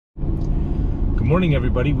morning,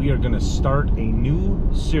 everybody. We are going to start a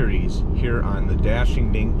new series here on the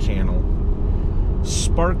Dashing Dink channel,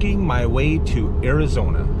 sparking my way to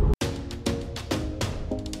Arizona.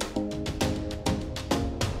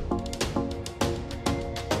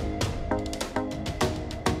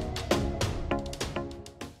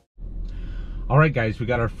 All right, guys, we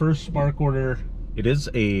got our first spark order. It is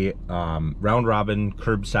a round robin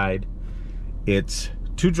curbside. It's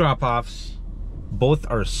 2 drop-offs. Both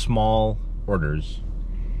are small orders,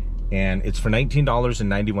 and it's for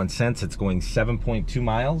 $19.91. It's going 7.2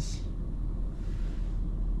 miles.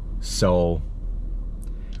 So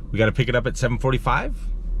we got to pick it up at 7:45.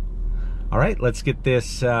 All right, let's get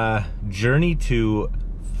this journey to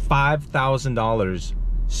 $5,000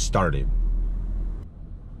 started.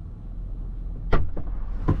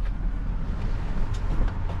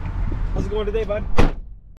 How's it going today, bud?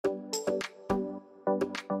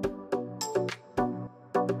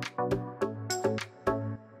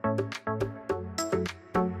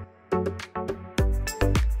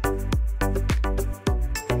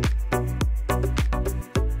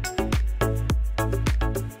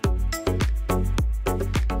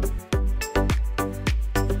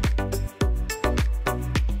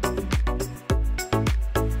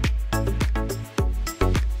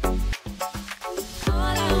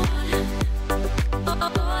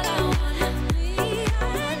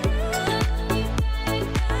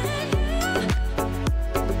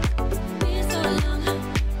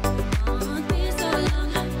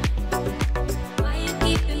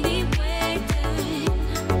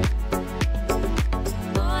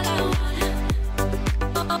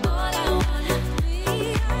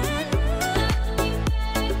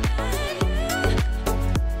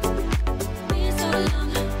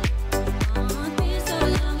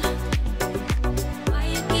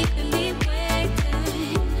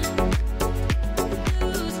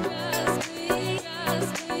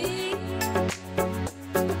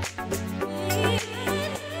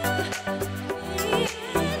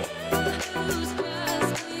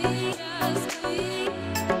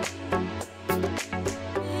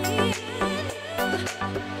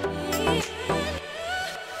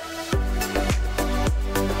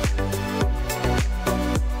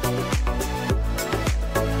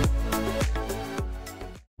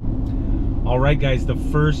 Alright, guys, the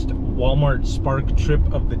first Walmart Spark trip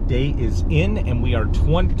of the day is in, and we are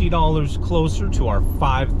 $20 closer to our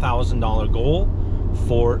 $5,000 goal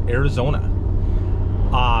for Arizona.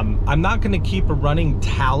 I'm not going to keep a running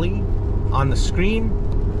tally on the screen,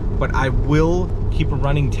 but I will keep a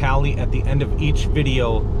running tally at the end of each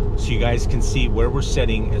video so you guys can see where we're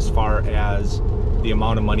sitting as far as the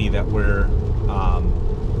amount of money that we're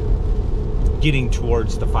getting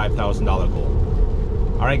towards the $5,000 goal.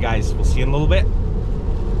 All right, guys, we'll see you in a little bit.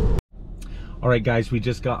 All right, guys, we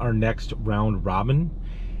just got our next round robin.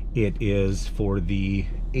 It is for the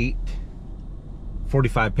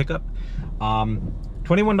 8:45 pickup.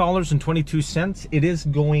 $21.22. It is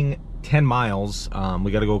going 10 miles.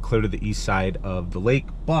 We got to go clear to the east side of the lake,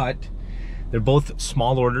 but they're both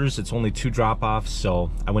small orders. It's only 2 drop-offs,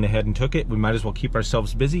 so I went ahead and took it. We might as well keep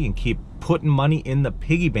ourselves busy and keep putting money in the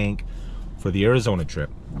piggy bank for the Arizona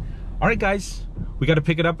trip. All right, guys, we got to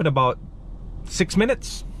pick it up in about 6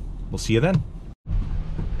 minutes. We'll see you then.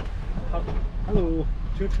 Hello,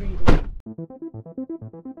 238.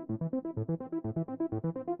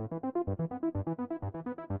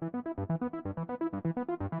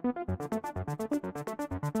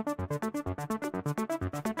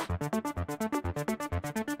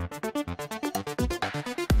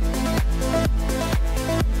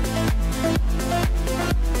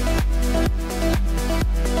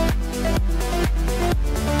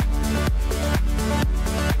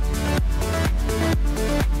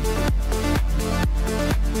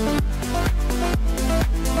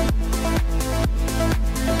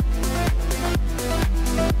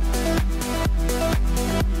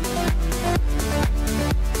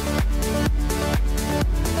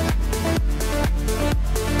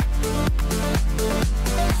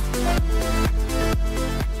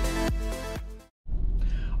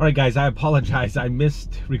 All right, guys, I apologize. I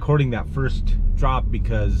missed recording that first drop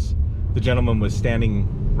because the gentleman was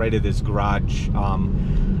standing right at this garage.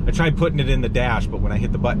 I tried putting it in the dash, but when I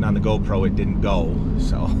hit the button on the GoPro, it didn't go.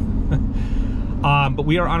 So, but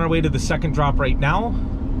we are on our way to the second drop right now.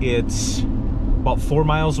 It's about 4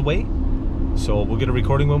 miles away, so we'll get a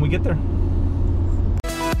recording when we get there.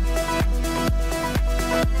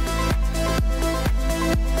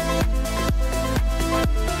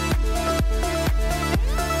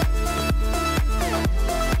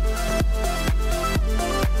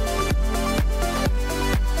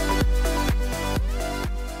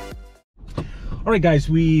 All right, guys,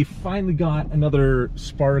 we finally got another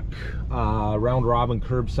Spark round robin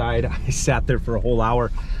curbside. I sat there for a whole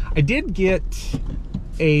hour. I did get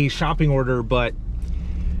a shopping order, but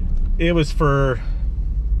it was for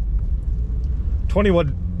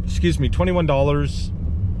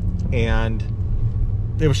 $21, and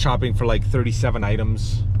they were shopping for like 37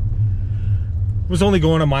 items. It was only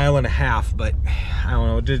going 1.5 miles, but I don't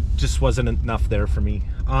know, it just wasn't enough there for me.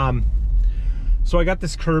 So I got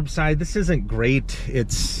this curbside. This isn't great.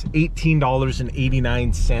 It's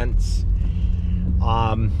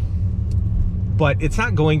 $18.89. But it's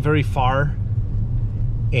not going very far.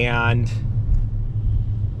 And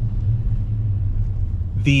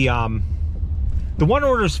the one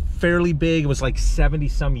order is fairly big. It was like 70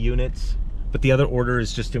 some units, but the other order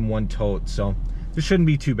is just in one tote. So this shouldn't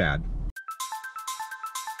be too bad.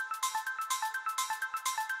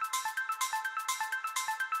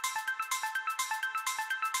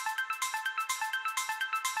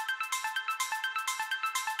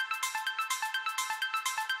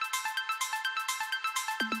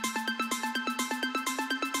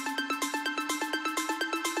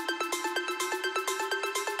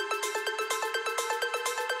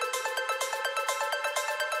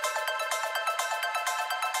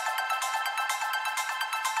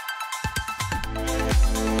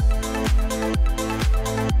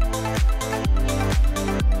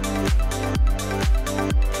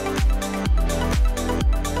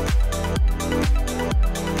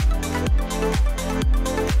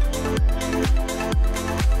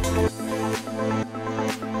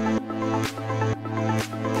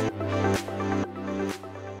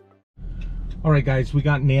 All right, guys, we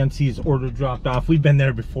got Nancy's order dropped off. We've been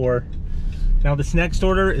there before. Now this next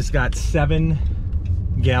order has got 7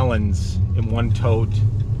 gallons in one tote.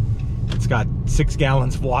 It's got 6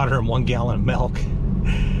 gallons of water and 1 gallon of milk.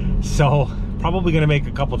 So probably gonna make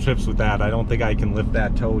a couple trips with that. I don't think I can lift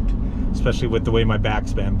that tote, especially with the way my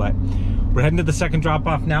back's been, but we're heading to the second drop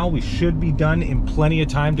off now. We should be done in plenty of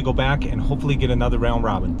time to go back and hopefully get another round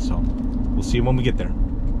robin. So we'll see you when we get there.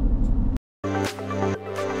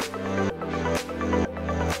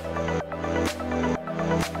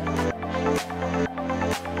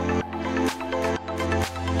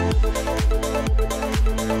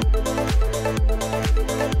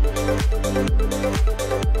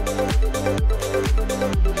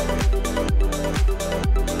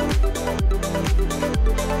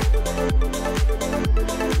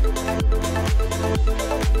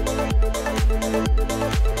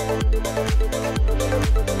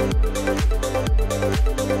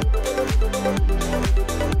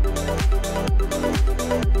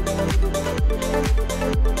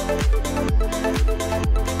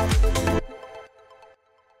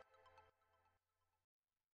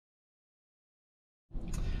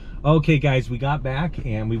 Okay, guys, we got back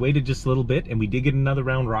and we waited just a little bit and we did get another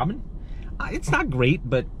round robin. It's not great,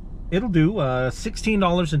 but it'll do.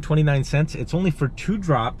 $16.29. It's only for 2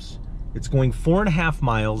 drops. It's going 4.5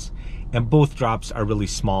 miles, and both drops are really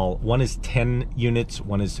small. One is 10 units,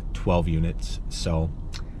 one is 12 units. So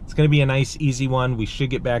it's going to be a nice, easy one. We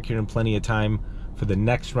should get back here in plenty of time for the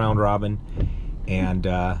next round robin, and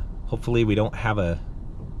hopefully we don't have a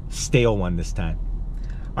stale one this time.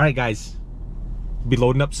 All right, guys. Be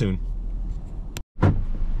loading up soon.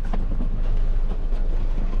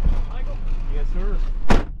 Yes, sir.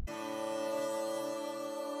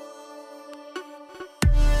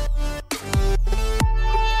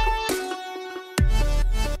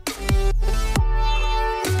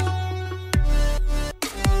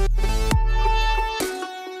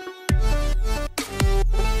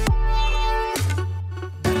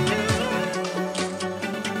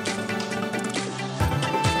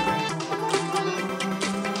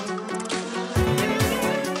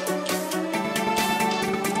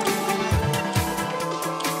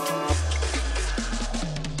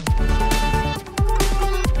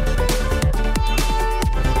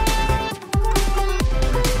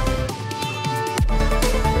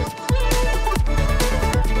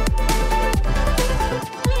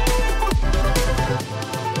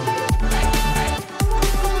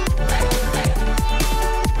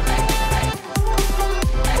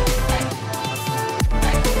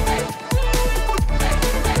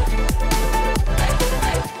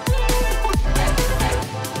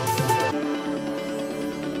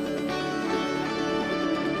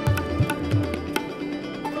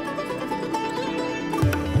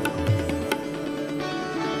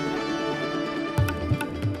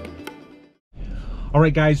 All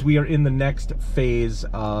right, guys, we are in the next phase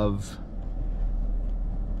of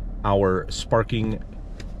our Sparking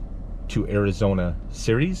to Arizona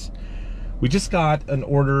series. We just got an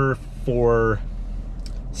order for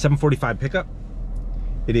 745 pickup.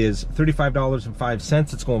 It is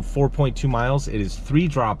 $35.05. It's going 4.2 miles. It is 3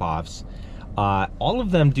 drop-offs. All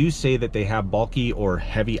of them do say that they have bulky or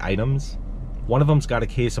heavy items. One of them's got a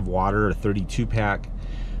case of water, a 32 pack.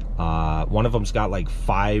 One of them's got like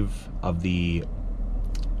 5 of the,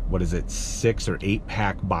 what is it, 6 or 8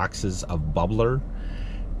 pack boxes of bubbler.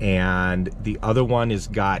 And the other one has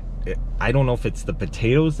got, I don't know if it's the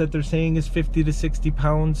potatoes that they're saying is 50 to 60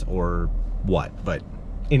 pounds or what, but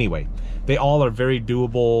anyway, they all are very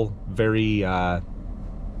doable, very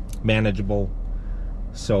manageable.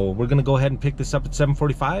 So we're gonna go ahead and pick this up at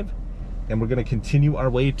 7:45, and we're gonna continue our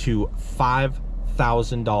way to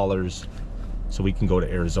 $5,000 so we can go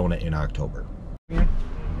to Arizona in October.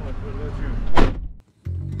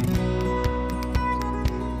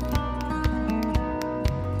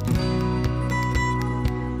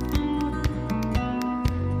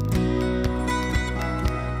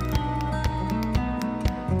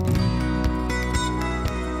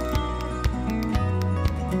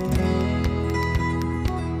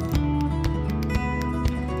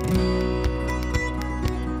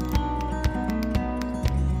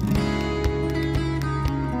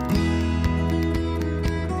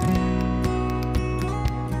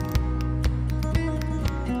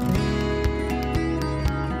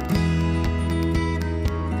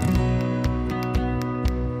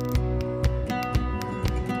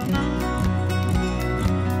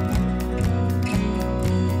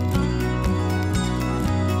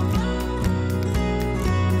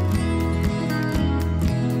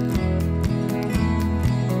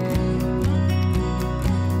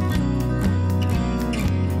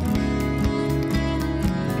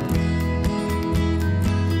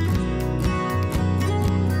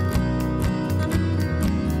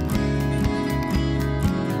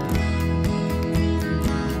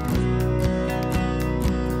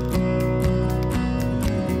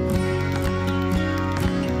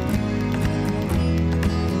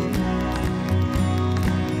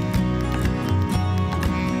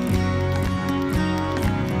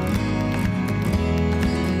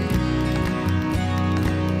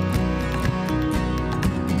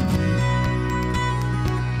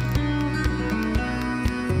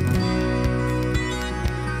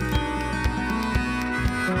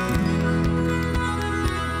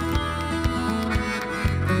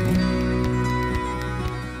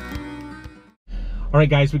 All right,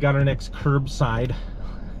 guys, we got our next curbside,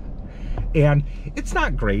 and it's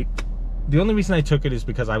not great. The only reason I took it is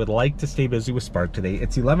because I would like to stay busy with Spark today.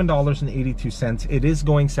 It's $11.82. It is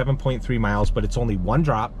going 7.3 miles, but it's only 1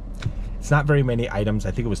 drop. It's not very many items.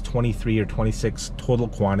 I think it was 23 or 26 total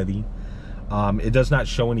quantity. It does not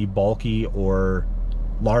show any bulky or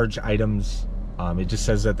large items. It just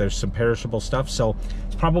says that there's some perishable stuff, so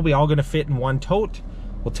it's probably all gonna fit in 1 tote.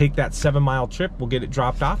 We'll take that 7-mile trip, we'll get it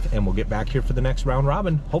dropped off, and we'll get back here for the next round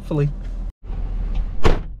robin, hopefully.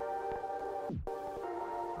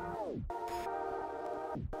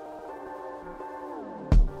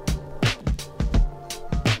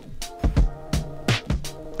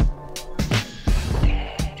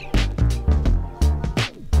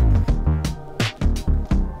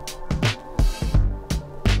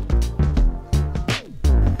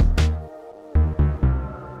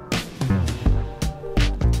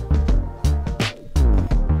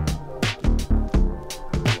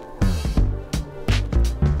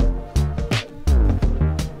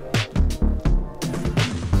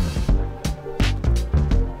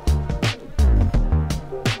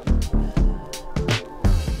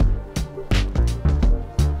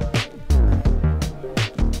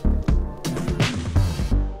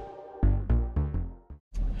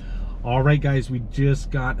 All right, guys, we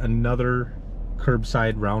just got another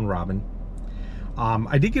curbside round robin.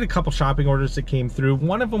 I did get a couple shopping orders that came through.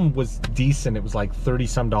 One of them was decent. It was like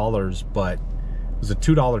 30-some dollars, but it was a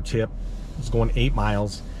 $2 tip. It was going 8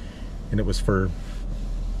 miles, and it was for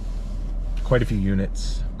quite a few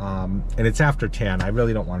units. And it's after 10. I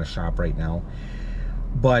really don't want to shop right now.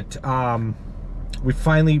 But we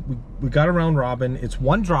finally got a round robin. It's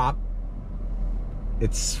 1 drop.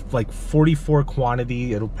 It's like 44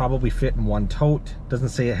 quantity. It'll probably fit in 1 tote. Doesn't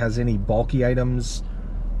say it has any bulky items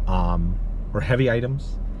or heavy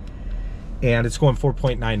items. And it's going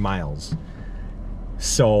 4.9 miles.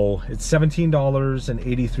 So it's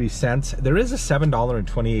 $17.83. There is a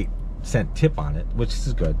 $7.28 tip on it, which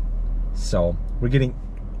is good. So we're getting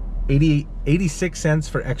 86 cents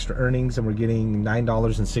for extra earnings, and we're getting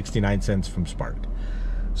 $9.69 from Spark.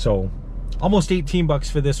 So almost 18 bucks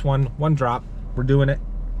for this one. 1 drop. We're doing it.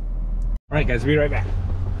 All right, guys, we'll be right back.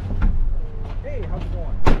 Hey, how's it going?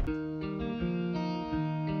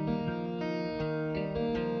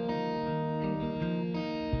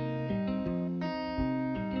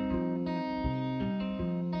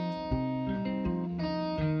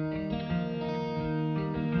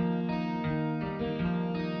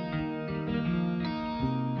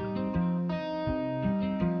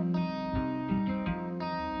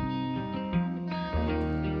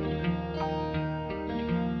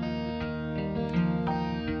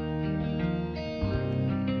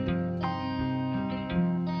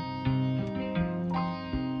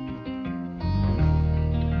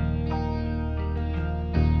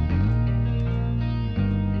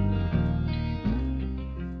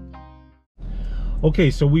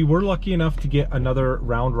 Okay, so we were lucky enough to get another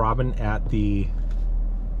round robin at the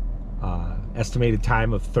estimated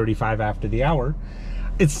time of 35 after the hour.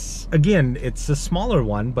 It's, again, it's a smaller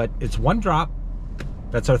one, but it's one drop.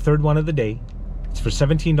 That's our third one of the day. It's for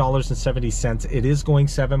 $17.70. It is going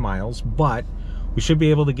 7 miles, but we should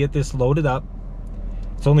be able to get this loaded up.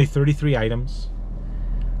 It's only 33 items.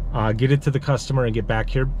 Get it to the customer and get back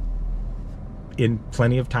here in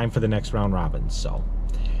plenty of time for the next round robin. So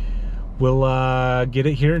we'll get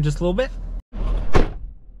it here in just a little bit.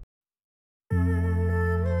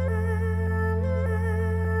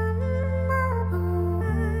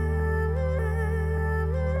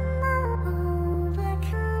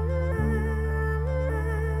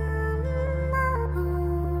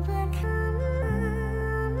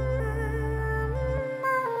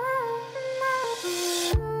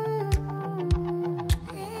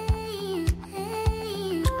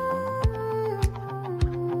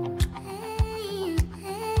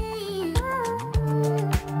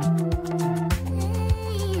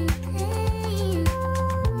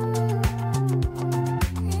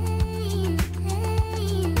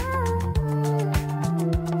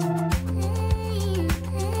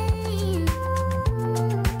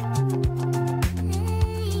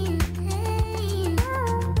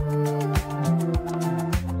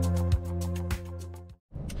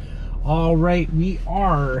 All right, we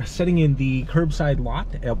are sitting in the curbside lot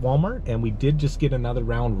at Walmart, and we did just get another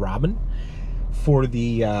round robin for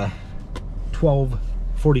the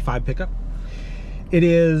 12:45 pickup. It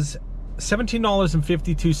is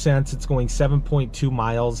 $17.52. It's going 7.2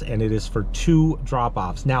 miles, and it is for 2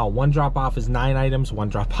 drop-offs. Now, one drop-off is 9 items, one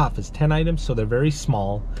drop-off is 10 items, so they're very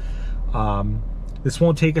small. This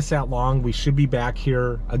won't take us that long. We should be back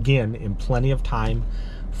here again in plenty of time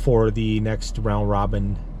for the next round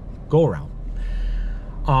robin go around.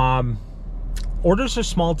 Orders are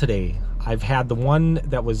small today. I've had the one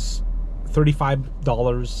that was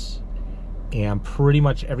 $35, and pretty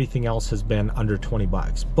much everything else has been under 20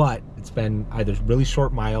 bucks, but it's been either really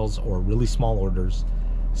short miles or really small orders.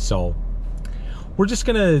 So we're just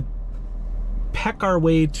gonna peck our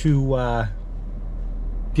way to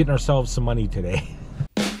getting ourselves some money today.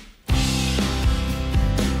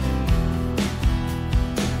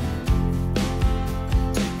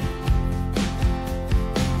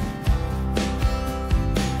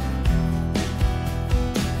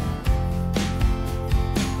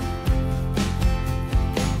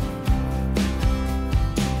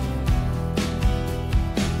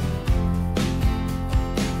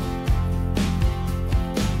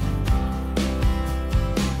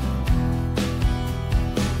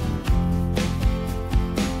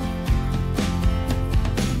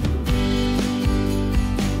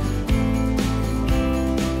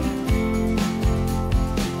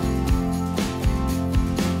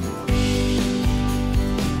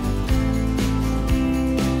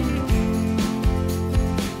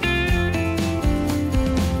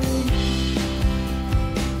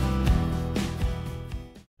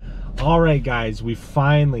 All right, guys, we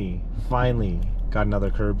finally got another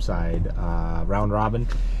curbside round robin.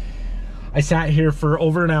 I sat here for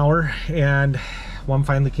over an hour, and one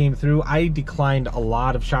finally came through. I declined a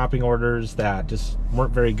lot of shopping orders that just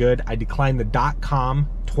weren't very good. I declined the .com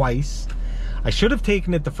twice. I should have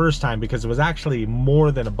taken it the first time because it was actually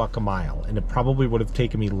more than $1 a mile, and it probably would have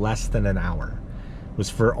taken me less than an hour. It was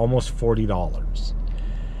for almost $40.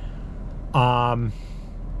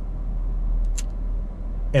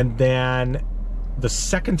 And then the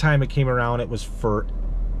second time it came around, it was for,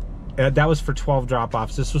 that was for 12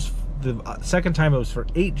 drop-offs. This was the second time it was for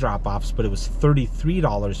 8 drop-offs, but it was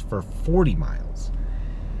 $33 for 40 miles.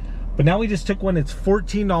 But now we just took one, it's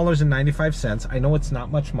 $14.95. I know it's not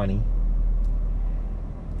much money.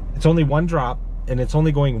 It's only one drop, and it's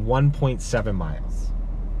only going 1.7 miles.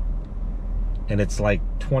 And it's like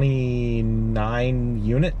 29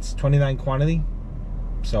 units, 29 quantity.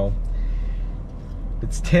 So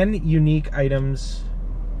it's 10 unique items,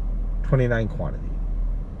 29 quantity.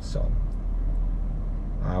 So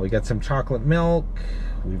we got some chocolate milk.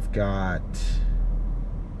 We've got,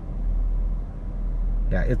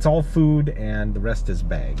 yeah, it's all food, and the rest is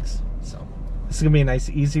bags. So this is gonna be a nice,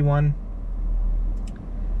 easy one.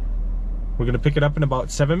 We're gonna pick it up in about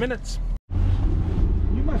 7 minutes.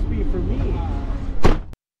 You must be for me.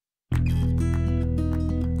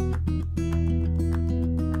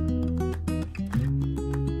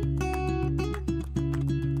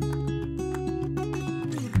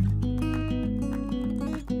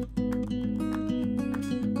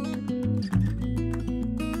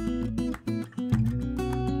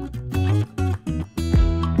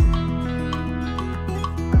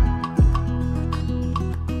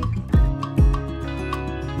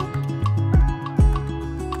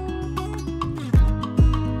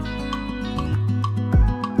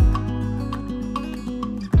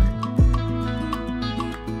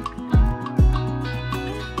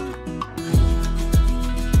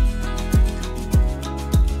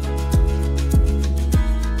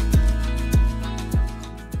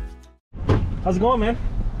 How's it going, man?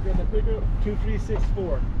 Got the pickup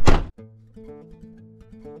 2364.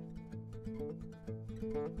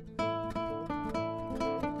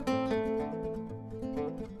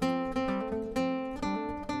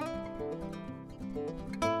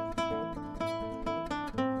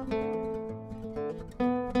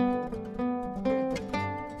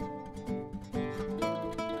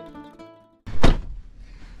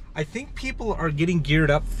 I think people are getting geared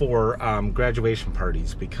up for graduation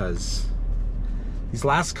parties, because these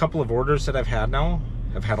last couple of orders that I've had now,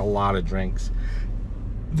 I've had a lot of drinks.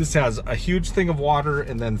 This has a huge thing of water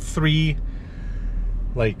and then 3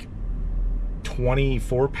 like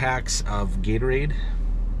 24 packs of Gatorade.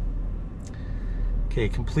 Okay,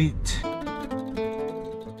 complete.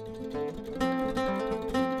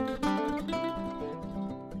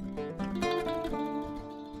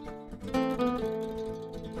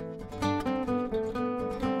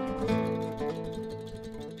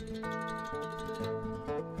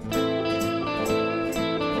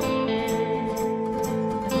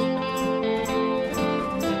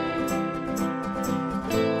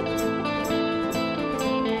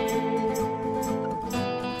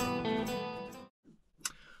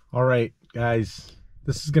 All right, guys,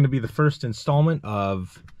 this is going to be the first installment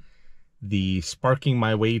of the Sparking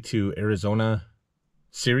My Way to Arizona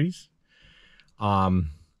series.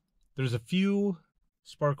 There's a few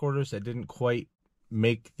Spark orders that didn't quite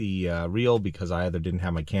make the reel because I either didn't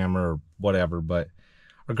have my camera or whatever, but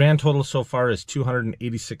our grand total so far is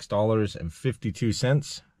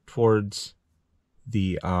 $286.52 towards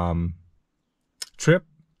the trip.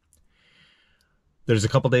 There's a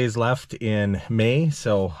couple days left in May,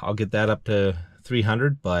 so I'll get that up to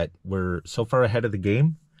 300, but we're so far ahead of the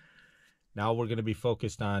game. Now we're going to be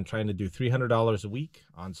focused on trying to do $300 a week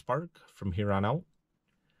on Spark from here on out.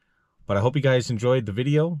 But I hope you guys enjoyed the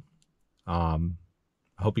video. I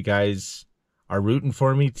hope you guys are rooting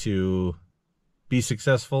for me to be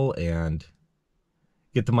successful and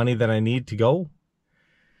get the money that I need to go,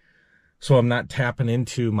 so I'm not tapping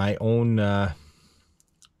into my own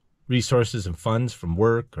resources and funds from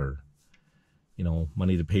work, or, you know,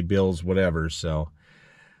 money to pay bills, whatever. So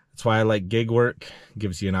that's why I like gig work. It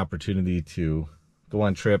gives you an opportunity to go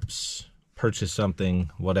on trips, purchase something,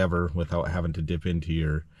 whatever, without having to dip into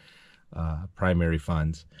your primary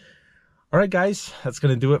funds. All right, guys, that's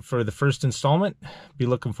going to do it for the first installment. Be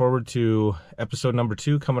looking forward to episode number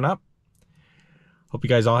 2 coming up. Hope you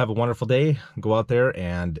guys all have a wonderful day. Go out there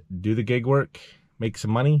and do the gig work, make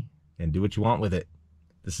some money, and do what you want with it.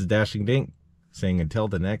 This is Dashing Dink saying until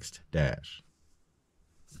the next dash.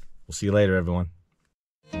 We'll see you later, everyone.